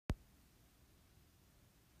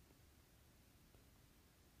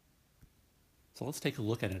So let's take a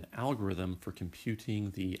look at an algorithm for computing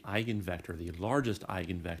the eigenvector, the largest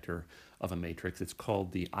eigenvector of a matrix. It's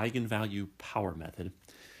called the eigenvalue power method.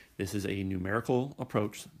 This is a numerical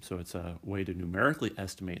approach, so it's a way to numerically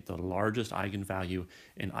estimate the largest eigenvalue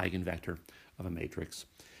and eigenvector of a matrix.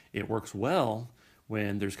 It works well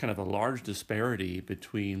when there's kind of a large disparity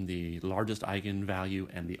between the largest eigenvalue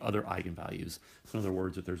and the other eigenvalues. So in other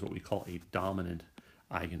words, if there's what we call a dominant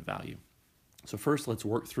eigenvalue. So first, let's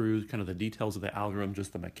work through kind of the details of the algorithm,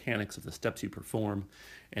 just the mechanics of the steps you perform,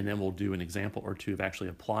 and then we'll do an example or two of actually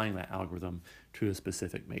applying that algorithm to a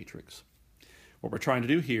specific matrix. What we're trying to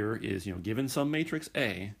do here is, given some matrix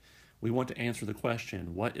A, we want to answer the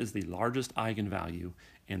question, what is the largest eigenvalue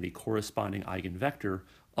and the corresponding eigenvector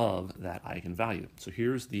of that eigenvalue? So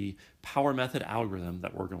here's the power method algorithm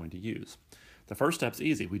that we're going to use. The first step's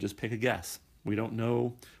easy. We just pick a guess. We don't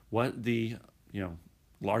know what the,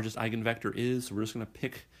 largest eigenvector is, so we're just going to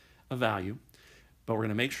pick a value, but we're going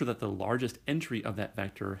to make sure that the largest entry of that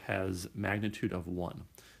vector has magnitude of 1.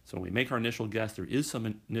 So when we make our initial guess, there is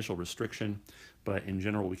some initial restriction, but in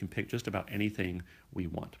general, we can pick just about anything we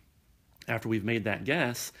want. After we've made that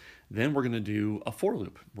guess, then we're going to do a for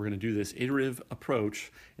loop. We're going to do this iterative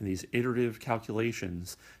approach and these iterative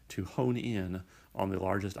calculations to hone in on the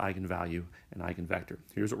largest eigenvalue and eigenvector.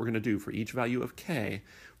 Here's what we're going to do. For each value of k,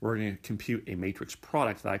 we're going to compute a matrix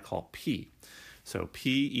product that I call P. So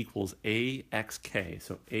P equals AXK.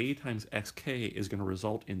 So A times XK is going to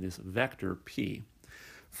result in this vector P.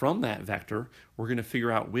 From that vector, we're going to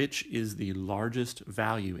figure out which is the largest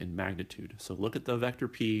value in magnitude. So look at the vector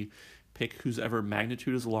P, pick whose ever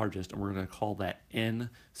magnitude is largest, and we're going to call that n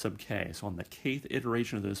sub k. So on the kth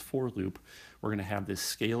iteration of this for loop, we're going to have this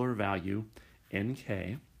scalar value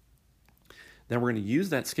nk. Then we're going to use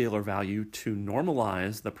that scalar value to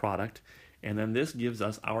normalize the product, and then this gives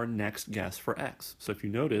us our next guess for x. So if you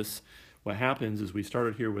notice, what happens is we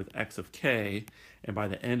started here with x of k, and by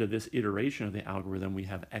the end of this iteration of the algorithm, we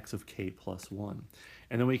have x of k plus 1.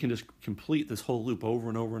 And then we can just complete this whole loop over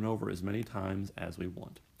and over and over as many times as we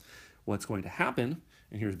want. What's going to happen,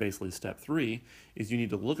 and here's basically step 3, is you need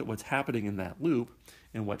to look at what's happening in that loop,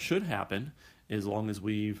 and what should happen, as long as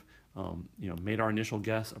we've made our initial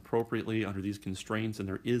guess appropriately under these constraints, and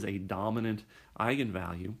there is a dominant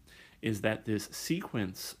eigenvalue, is that this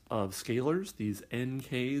sequence of scalars, these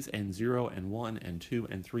nks, n0, n1, n2,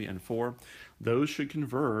 n3, n4, those should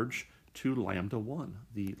converge to lambda 1,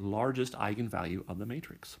 the largest eigenvalue of the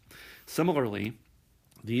matrix. Similarly,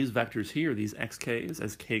 these vectors here, these xk's,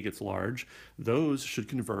 as k gets large, those should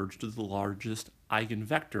converge to the largest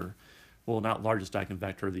eigenvector. Well, not largest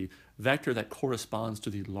eigenvector, the vector that corresponds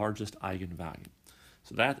to the largest eigenvalue.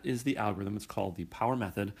 So that is the algorithm. It's called the power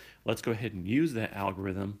method. Let's go ahead and use that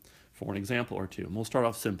algorithm for an example or two. And we'll start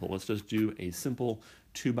off simple. Let's just do a simple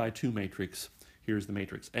 2x2 matrix. Here's the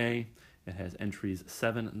matrix A. It has entries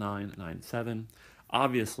 7, 9, 9, 7.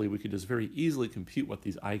 Obviously, we could just very easily compute what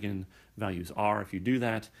these eigenvalues are. If you do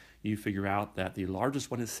that, you figure out that the largest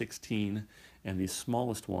one is 16 and the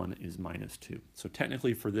smallest one is -2. So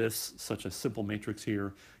technically for this, such a simple matrix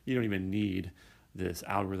here, you don't even need this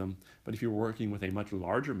algorithm. But if you're working with a much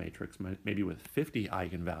larger matrix, maybe with 50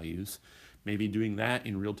 eigenvalues, maybe doing that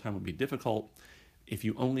in real time would be difficult. If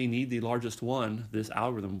you only need the largest one, this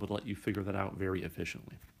algorithm would let you figure that out very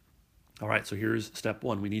efficiently. All right, so here's step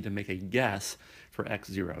 1. We need to make a guess for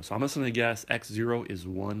x0. So I'm just going to guess x0 is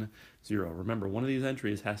 1, 0. Remember, one of these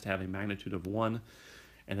entries has to have a magnitude of 1,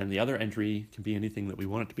 and then the other entry can be anything that we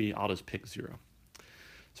want it to be. I'll just pick 0.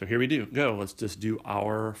 So here we go. Let's just do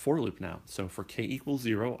our for loop now. So for k equals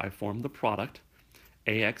 0, I form the product,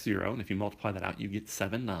 ax0, and if you multiply that out, you get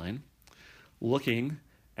 7, 9. Looking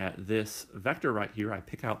at this vector right here, I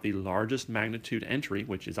pick out the largest magnitude entry,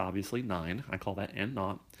 which is obviously 9. I call that n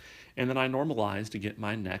naught. And then I normalize to get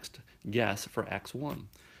my next guess for x1.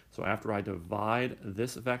 So after I divide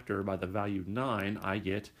this vector by the value 9, I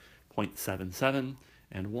get 0.77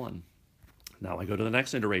 and 1. Now I go to the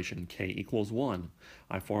next iteration, k equals 1.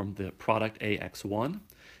 I form the product ax1.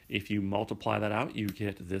 If you multiply that out, you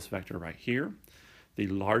get this vector right here. The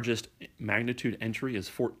largest magnitude entry is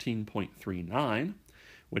 14.39,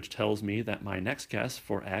 which tells me that my next guess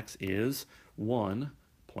for x is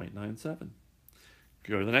 1.97.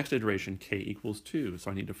 Go to the next iteration, k equals 2. So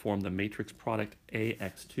I need to form the matrix product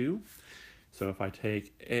ax2. So if I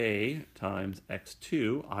take a times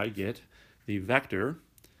x2, I get the vector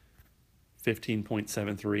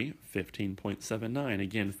 15.73, 15.79.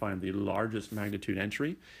 Again, find the largest magnitude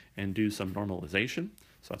entry and do some normalization.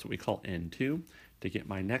 So that's what we call n2 to get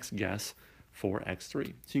my next guess for x3.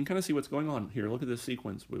 So you can kind of see what's going on here. Look at this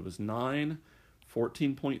sequence. It was 9,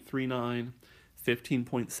 14.39,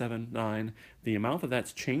 15.79. The amount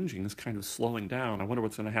that's changing is kind of slowing down. I wonder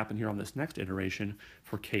what's going to happen here on this next iteration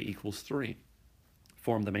for k equals 3.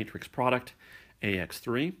 Form the matrix product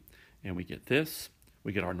ax3, and we get this.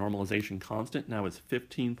 We get our normalization constant. Now it's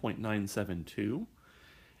 15.972,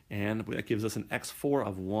 and that gives us an x4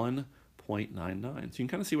 of 1.99. So you can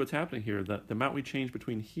kind of see what's happening here. The amount we change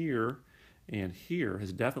between here and here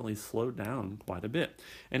has definitely slowed down quite a bit.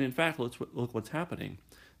 And in fact, let's look what's happening.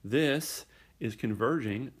 This is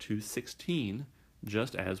converging to 16,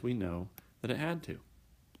 just as we know that it had to.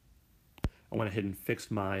 I went ahead and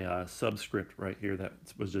fixed my subscript right here. That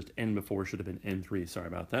was just n before, should have been n3. Sorry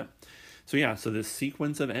about that. So yeah, so this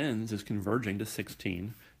sequence of n's is converging to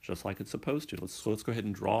 16, just like it's supposed to. Let's go ahead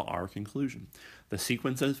and draw our conclusion. The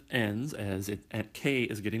sequence of n's, as at k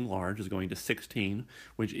is getting large, is going to 16,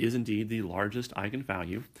 which is indeed the largest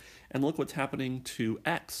eigenvalue. And look what's happening to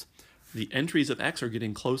x. The entries of x are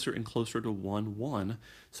getting closer and closer to 1, 1,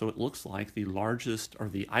 so it looks like the largest, or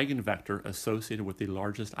the eigenvector associated with the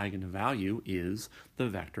largest eigenvalue is the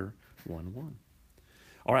vector 1, 1.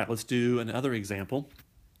 All right, let's do another example.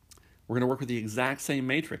 We're going to work with the exact same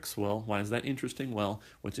matrix. Well, why is that interesting? Well,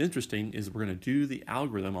 what's interesting is we're going to do the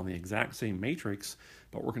algorithm on the exact same matrix,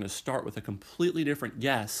 but we're going to start with a completely different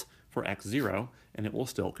guess for x0, and it will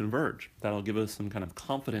still converge. That'll give us some kind of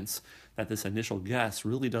confidence that this initial guess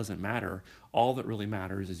really doesn't matter. All that really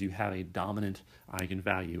matters is you have a dominant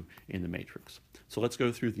eigenvalue in the matrix. So let's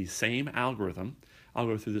go through the same algorithm. I'll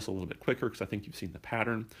go through this a little bit quicker because I think you've seen the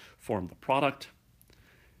pattern. Form the product,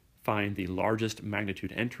 find the largest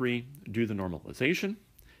magnitude entry, do the normalization,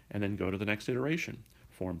 and then go to the next iteration.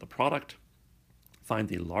 Form the product, find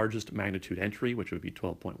the largest magnitude entry, which would be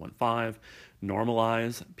 12.15,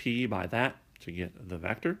 normalize p by that to get the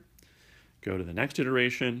vector. Go to the next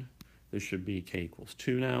iteration. This should be k equals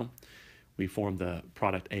 2 now. We form the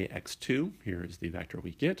product ax2. Here is the vector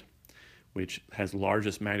we get, which has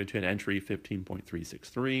largest magnitude entry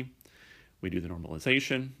 15.363. We do the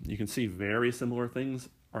normalization. You can see very similar things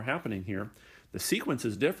are happening here. The sequence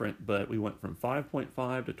is different, but we went from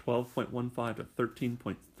 5.5 to 12.15 to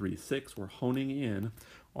 13.36. We're honing in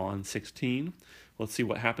on 16. Let's see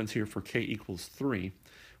what happens here for k equals 3.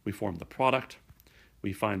 We form the product.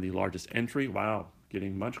 We find the largest entry. Wow,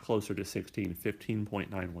 getting much closer to 16,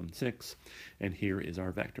 15.916. And here is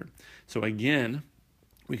our vector. So again,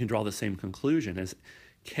 we can draw the same conclusion. As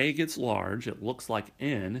k gets large, it looks like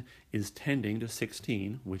n is tending to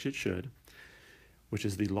 16, which it should, which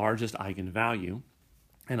is the largest eigenvalue,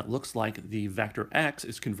 and it looks like the vector x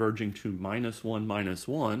is converging to -1,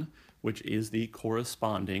 -1, which is the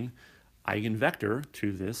corresponding eigenvector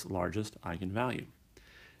to this largest eigenvalue.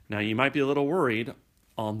 Now you might be a little worried.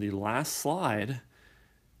 On the last slide,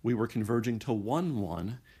 we were converging to 1,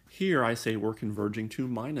 1. Here I say we're converging to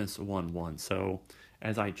 -1, 1. So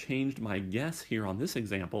as I changed my guess here on this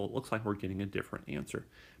example, it looks like we're getting a different answer,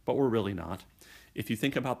 but we're really not. If you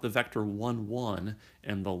think about the vector 1, 1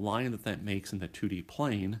 and the line that makes in the 2D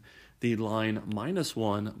plane, the line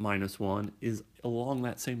 -1, -1 is along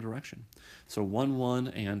that same direction. So 1, 1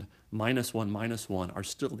 and -1, -1 are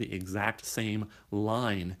still the exact same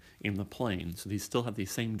line in the plane. So these still have the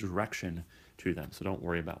same direction to them, so don't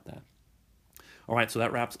worry about that. All right, so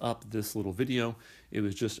that wraps up this little video. It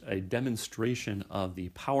was just a demonstration of the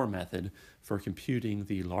power method for computing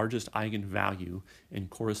the largest eigenvalue and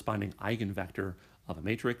corresponding eigenvector of a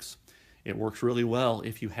matrix. It works really well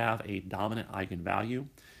if you have a dominant eigenvalue.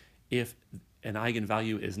 If an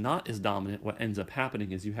eigenvalue is not as dominant, what ends up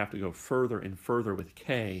happening is you have to go further and further with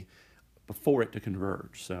k before it to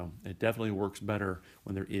converge. So it definitely works better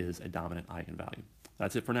when there is a dominant eigenvalue.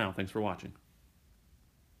 That's it for now. Thanks for watching.